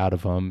way to get out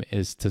of them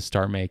is to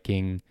start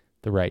making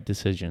the right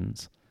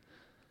decisions.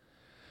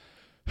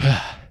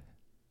 I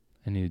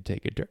need to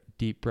take a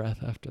deep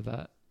breath after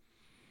that.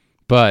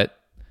 But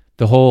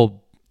the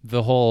whole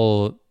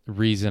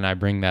reason I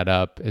bring that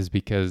up is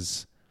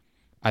because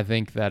I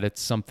think that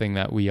it's something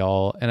that we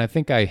all, and I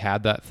think I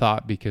had that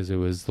thought because it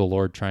was the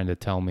Lord trying to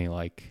tell me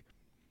like,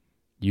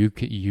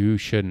 you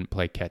shouldn't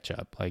play catch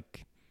up.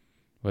 Like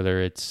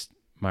whether it's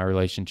my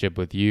relationship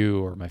with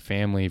you or my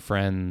family,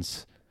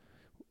 friends,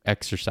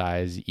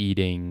 exercise,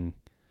 eating,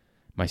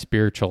 my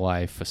spiritual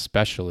life,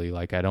 especially,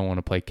 like I don't want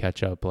to play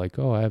catch up. Like,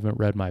 oh, I haven't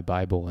read my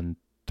Bible in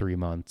 3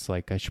 months.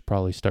 Like I should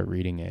probably start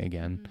reading it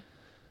again.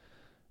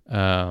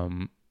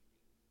 Mm-hmm.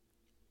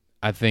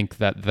 I think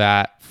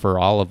that for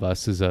all of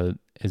us is a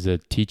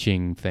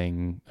teaching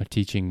thing, a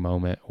teaching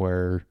moment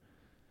where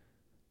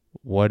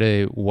what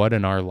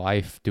in our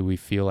life do we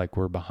feel like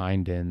we're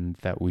behind in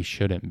that we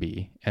shouldn't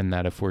be, and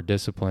that if we're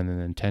disciplined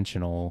and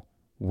intentional,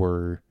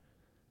 we're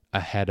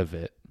ahead of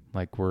it.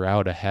 Like we're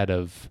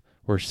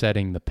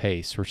setting the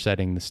pace, we're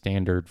setting the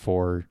standard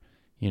for,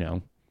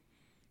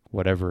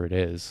 whatever it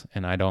is.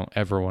 And I don't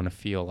ever want to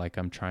feel like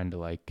I'm trying to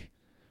like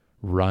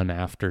run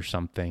after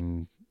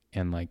something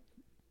and like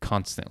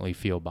constantly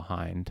feel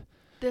behind.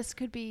 This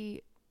could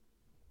be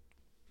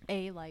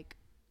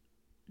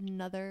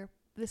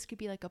this could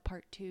be like a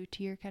part 2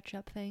 to your catch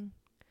up thing,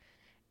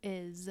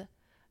 is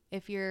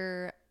if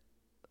you're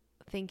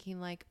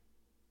thinking like,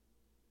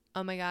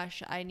 oh my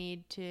gosh, I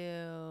need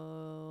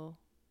to,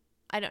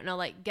 I don't know,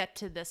 like get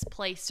to this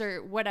place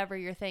or whatever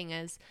your thing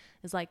is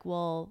like,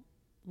 well,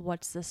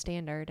 what's the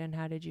standard and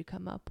how did you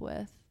come up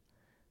with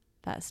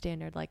that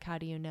standard? Like, how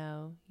do you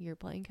know you're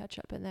playing catch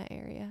up in that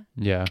area?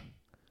 Yeah,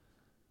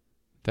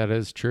 that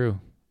is true.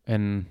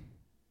 And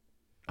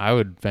I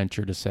would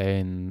venture to say,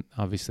 and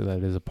obviously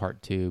that is a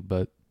part 2,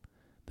 but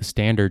the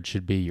standard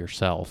should be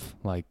yourself.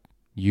 Like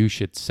you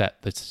should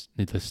set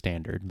the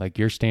standard. Like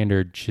your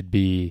standard should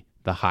be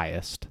the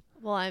highest.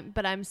 Well,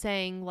 I'm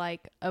saying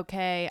like,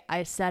 okay,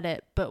 I said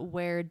it, but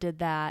where did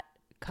that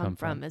come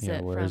from? Is it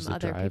from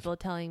other people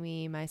telling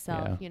me,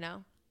 myself,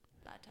 that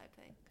type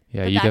thing?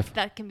 Yeah, but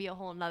that can be a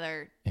whole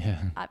nother,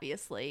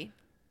 obviously.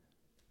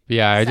 But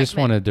yeah, segment. I just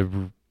wanted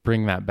to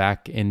bring that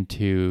back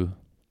into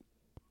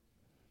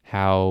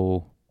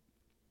how,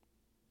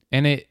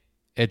 and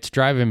it's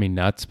driving me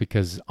nuts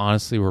because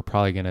honestly, we're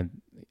probably going to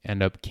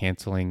end up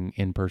canceling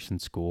in-person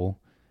school.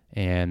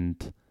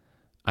 And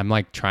I'm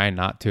like trying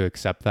not to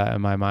accept that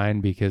in my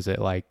mind because it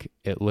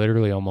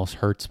literally almost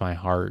hurts my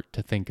heart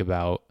to think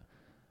about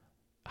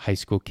high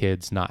school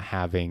kids not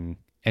having,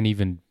 and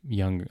even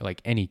younger,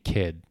 like any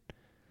kid,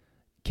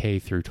 K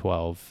through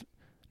 12,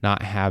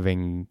 not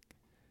having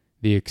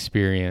the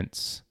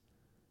experience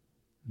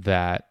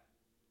that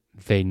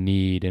they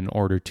need in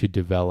order to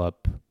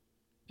develop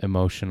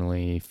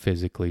emotionally,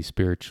 physically,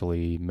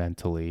 spiritually,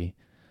 mentally,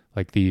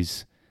 like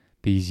these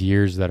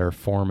years that are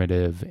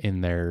formative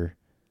in their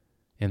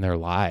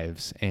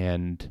lives.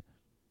 And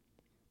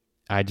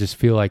I just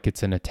feel like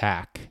it's an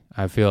attack.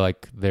 I feel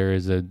like there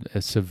is a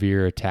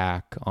severe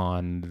attack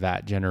on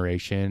that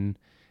generation.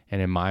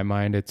 And in my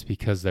mind, it's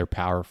because they're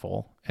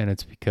powerful. And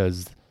it's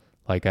because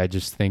like, I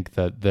just think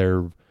that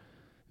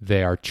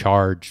they are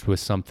charged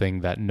with something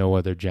that no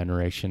other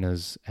generation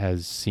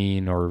has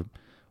seen or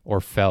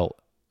felt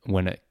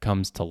when it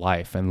comes to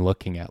life and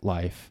looking at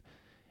life.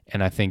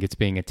 And I think it's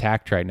being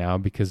attacked right now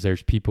because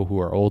there's people who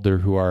are older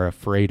who are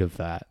afraid of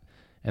that.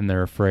 And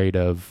they're afraid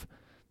of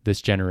this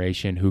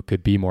generation who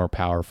could be more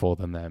powerful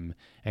than them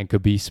and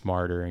could be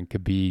smarter and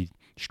could be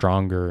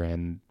stronger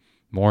and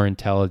more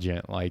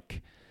intelligent.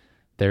 Like,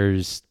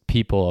 there's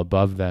people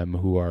above them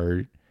who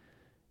are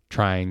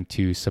trying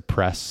to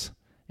suppress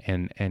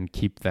and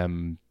keep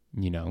them,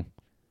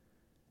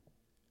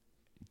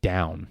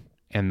 down.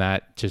 And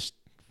that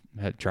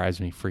drives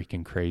me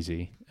freaking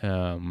crazy.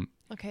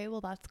 Okay,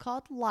 well, that's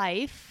called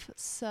life.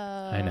 So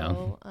I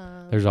know.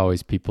 There's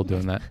always people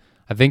doing that.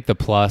 I think the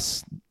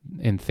plus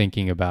in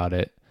thinking about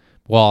it,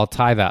 well, I'll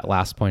tie that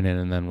last point in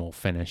and then we'll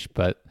finish.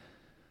 But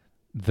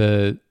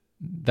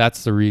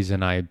that's the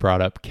reason I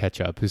brought up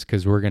catch-up, is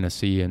because we're going to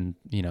see in,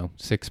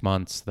 6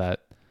 months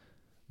that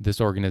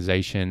this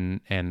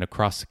organization and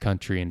across the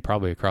country and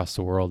probably across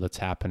the world that's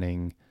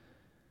happening,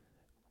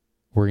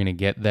 we're going to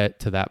get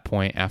to that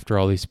point after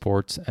all these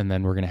sports, and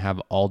then we're going to have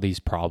all these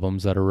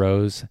problems that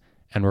arose,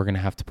 and we're going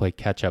to have to play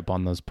catch-up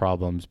on those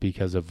problems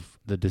because of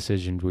the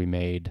decisions we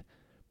made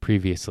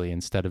previously,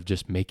 instead of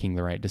just making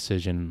the right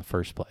decision in the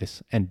first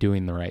place and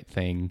doing the right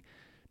thing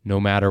no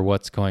matter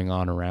what's going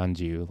on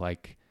around you.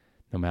 Like,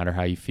 no matter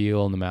how you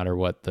feel, no matter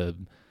what the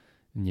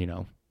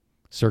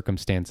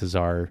circumstances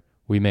are,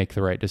 we make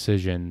the right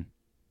decision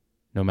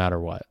no matter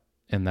what.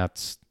 And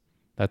that's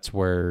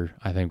where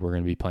I think we're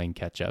going to be playing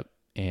catch up,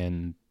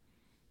 and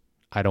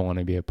I don't want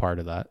to be a part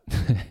of that.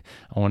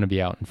 I want to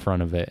be out in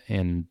front of it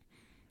and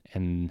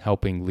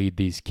helping lead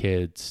these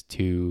kids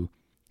to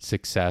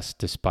success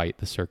despite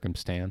the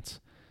circumstance.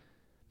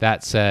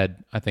 That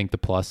said, I think the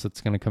plus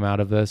that's going to come out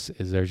of this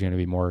is there's going to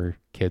be more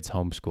kids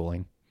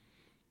homeschooling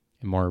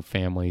and more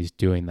families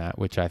doing that,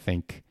 which I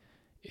think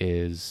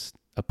is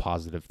a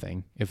positive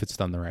thing if it's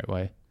done the right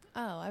way.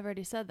 Oh, I've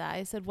already said that.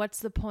 I said, what's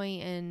the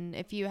point in,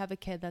 if you have a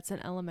kid that's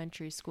in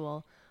elementary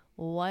school,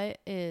 what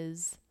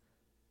is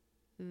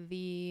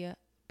the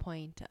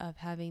point of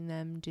having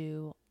them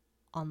do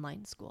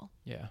online school?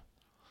 Yeah.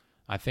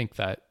 I think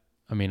that,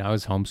 I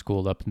was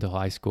homeschooled up until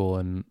high school,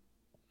 and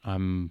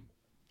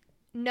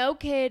no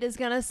kid is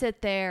going to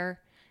sit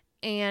there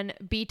and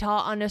be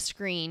taught on a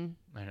screen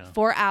I know.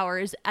 4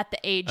 hours at the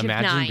age of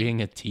 9. Imagine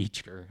being a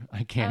teacher.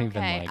 I can't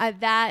even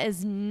that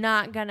is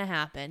not going to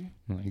happen.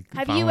 Like,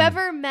 have you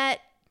ever met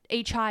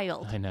a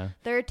child? I know.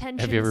 Their attention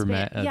Have you ever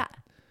span, met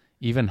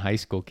even high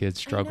school kids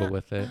struggle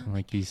with it.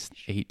 Like, these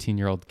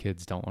 18-year-old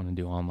kids don't want to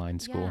do online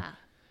school. Yeah.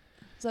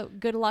 So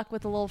good luck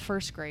with a little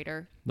first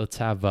grader. Let's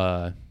have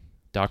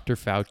Dr.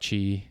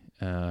 Fauci,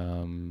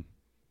 Rhonda,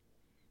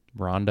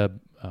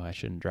 I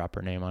shouldn't drop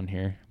her name on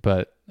here,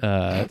 but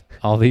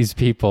all these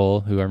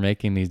people who are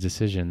making these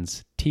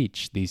decisions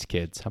teach these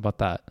kids. How about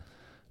that?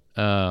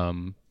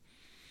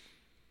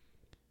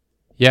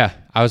 Yeah,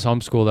 I was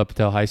homeschooled up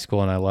until high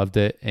school, and I loved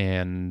it.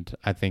 And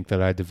I think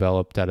that I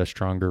developed at a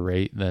stronger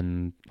rate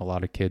than a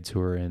lot of kids who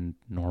are in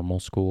normal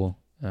school.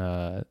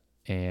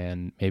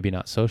 And maybe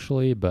not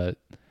socially, but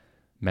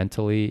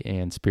mentally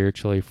and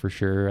spiritually for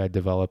sure, I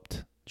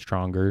developed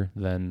stronger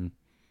than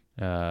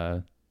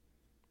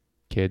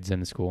kids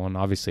in a school. And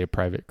obviously a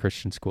private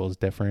Christian school is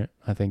different.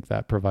 I think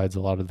that provides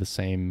a lot of the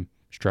same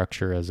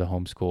structure as a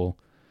homeschool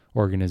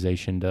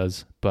organization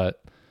does.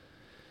 But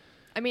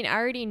I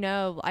already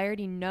know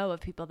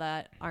of people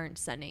that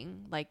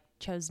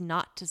chose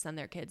not to send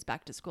their kids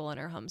back to school and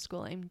are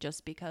homeschooling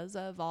just because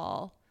of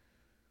all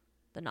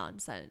the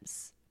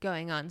nonsense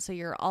going on. So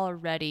you're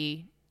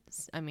already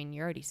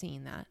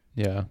seeing that.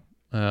 Yeah.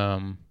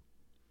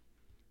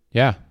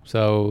 Yeah.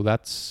 So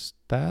that's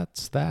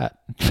that.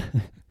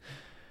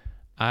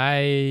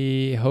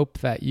 I hope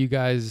that you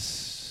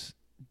guys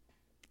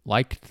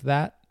liked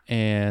that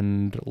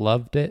and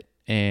loved it,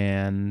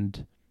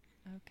 and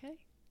okay.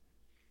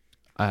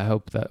 I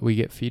hope that we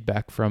get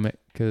feedback from it,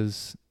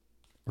 because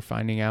we're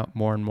finding out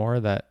more and more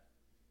that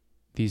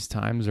these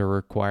times are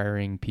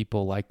requiring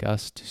people like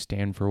us to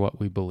stand for what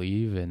we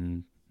believe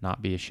and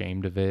not be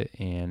ashamed of it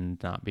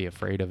and not be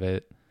afraid of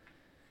it.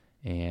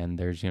 And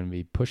there's going to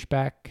be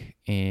pushback,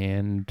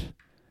 and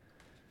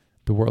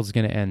the world's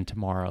going to end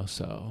tomorrow.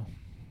 So,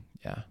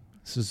 yeah,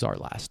 this is our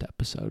last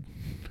episode.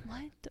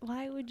 What?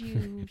 Why would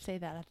you say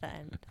that at the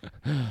end?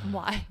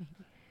 Why?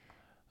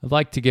 I'd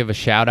like to give a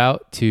shout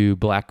out to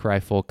Black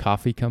Rifle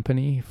Coffee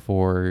Company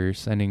for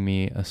sending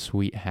me a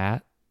sweet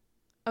hat.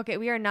 Okay,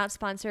 we are not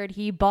sponsored.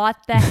 He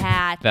bought the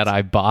hat. That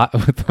I bought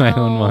with my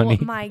own money.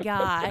 Oh my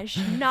gosh.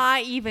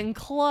 Not even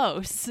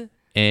close.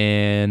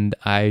 And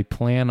I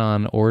plan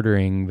on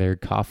ordering their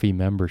coffee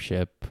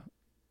membership.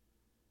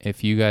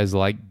 If you guys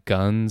like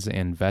guns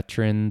and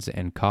veterans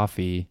and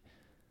coffee,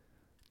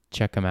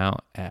 check them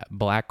out at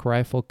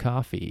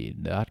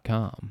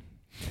blackriflecoffee.com.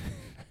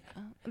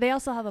 They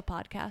also have a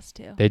podcast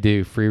too. They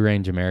do. Free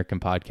range American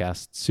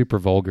podcast. Super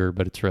vulgar,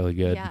 but it's really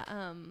good.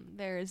 Yeah,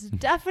 there's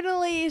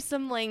definitely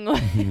some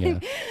language. Yeah.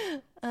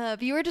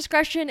 Viewer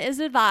discretion is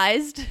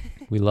advised.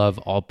 We love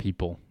all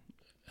people.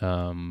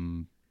 But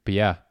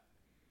yeah,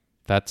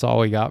 that's all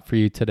we got for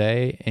you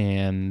today.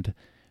 And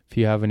If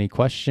you have any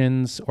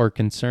questions or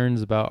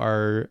concerns about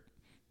our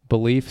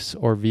beliefs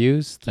or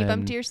views, keep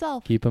them to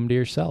yourself. Keep them to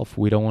yourself.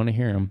 We don't want to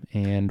hear them.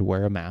 And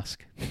wear a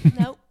mask.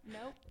 Nope.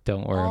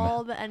 Don't wear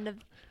a mask.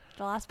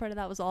 The last part of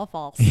that was all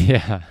false.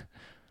 Yeah.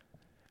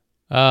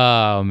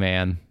 Oh,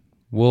 man.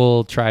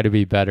 We'll try to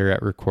be better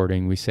at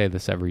recording. We say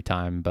this every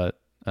time, but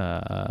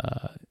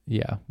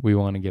yeah, we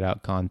want to get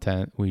out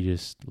content. We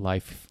just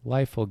life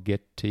will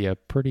get to you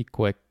pretty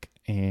quick,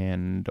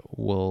 and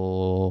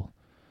it'll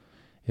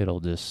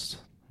just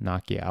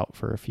knock you out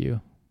for a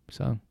few.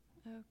 So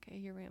okay,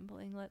 you're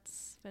rambling.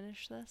 Let's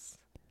finish this.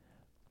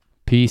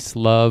 Peace,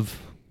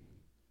 love,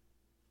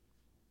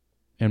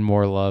 and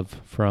more love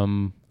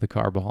from the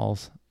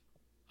Carbajalls.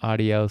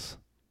 Adios.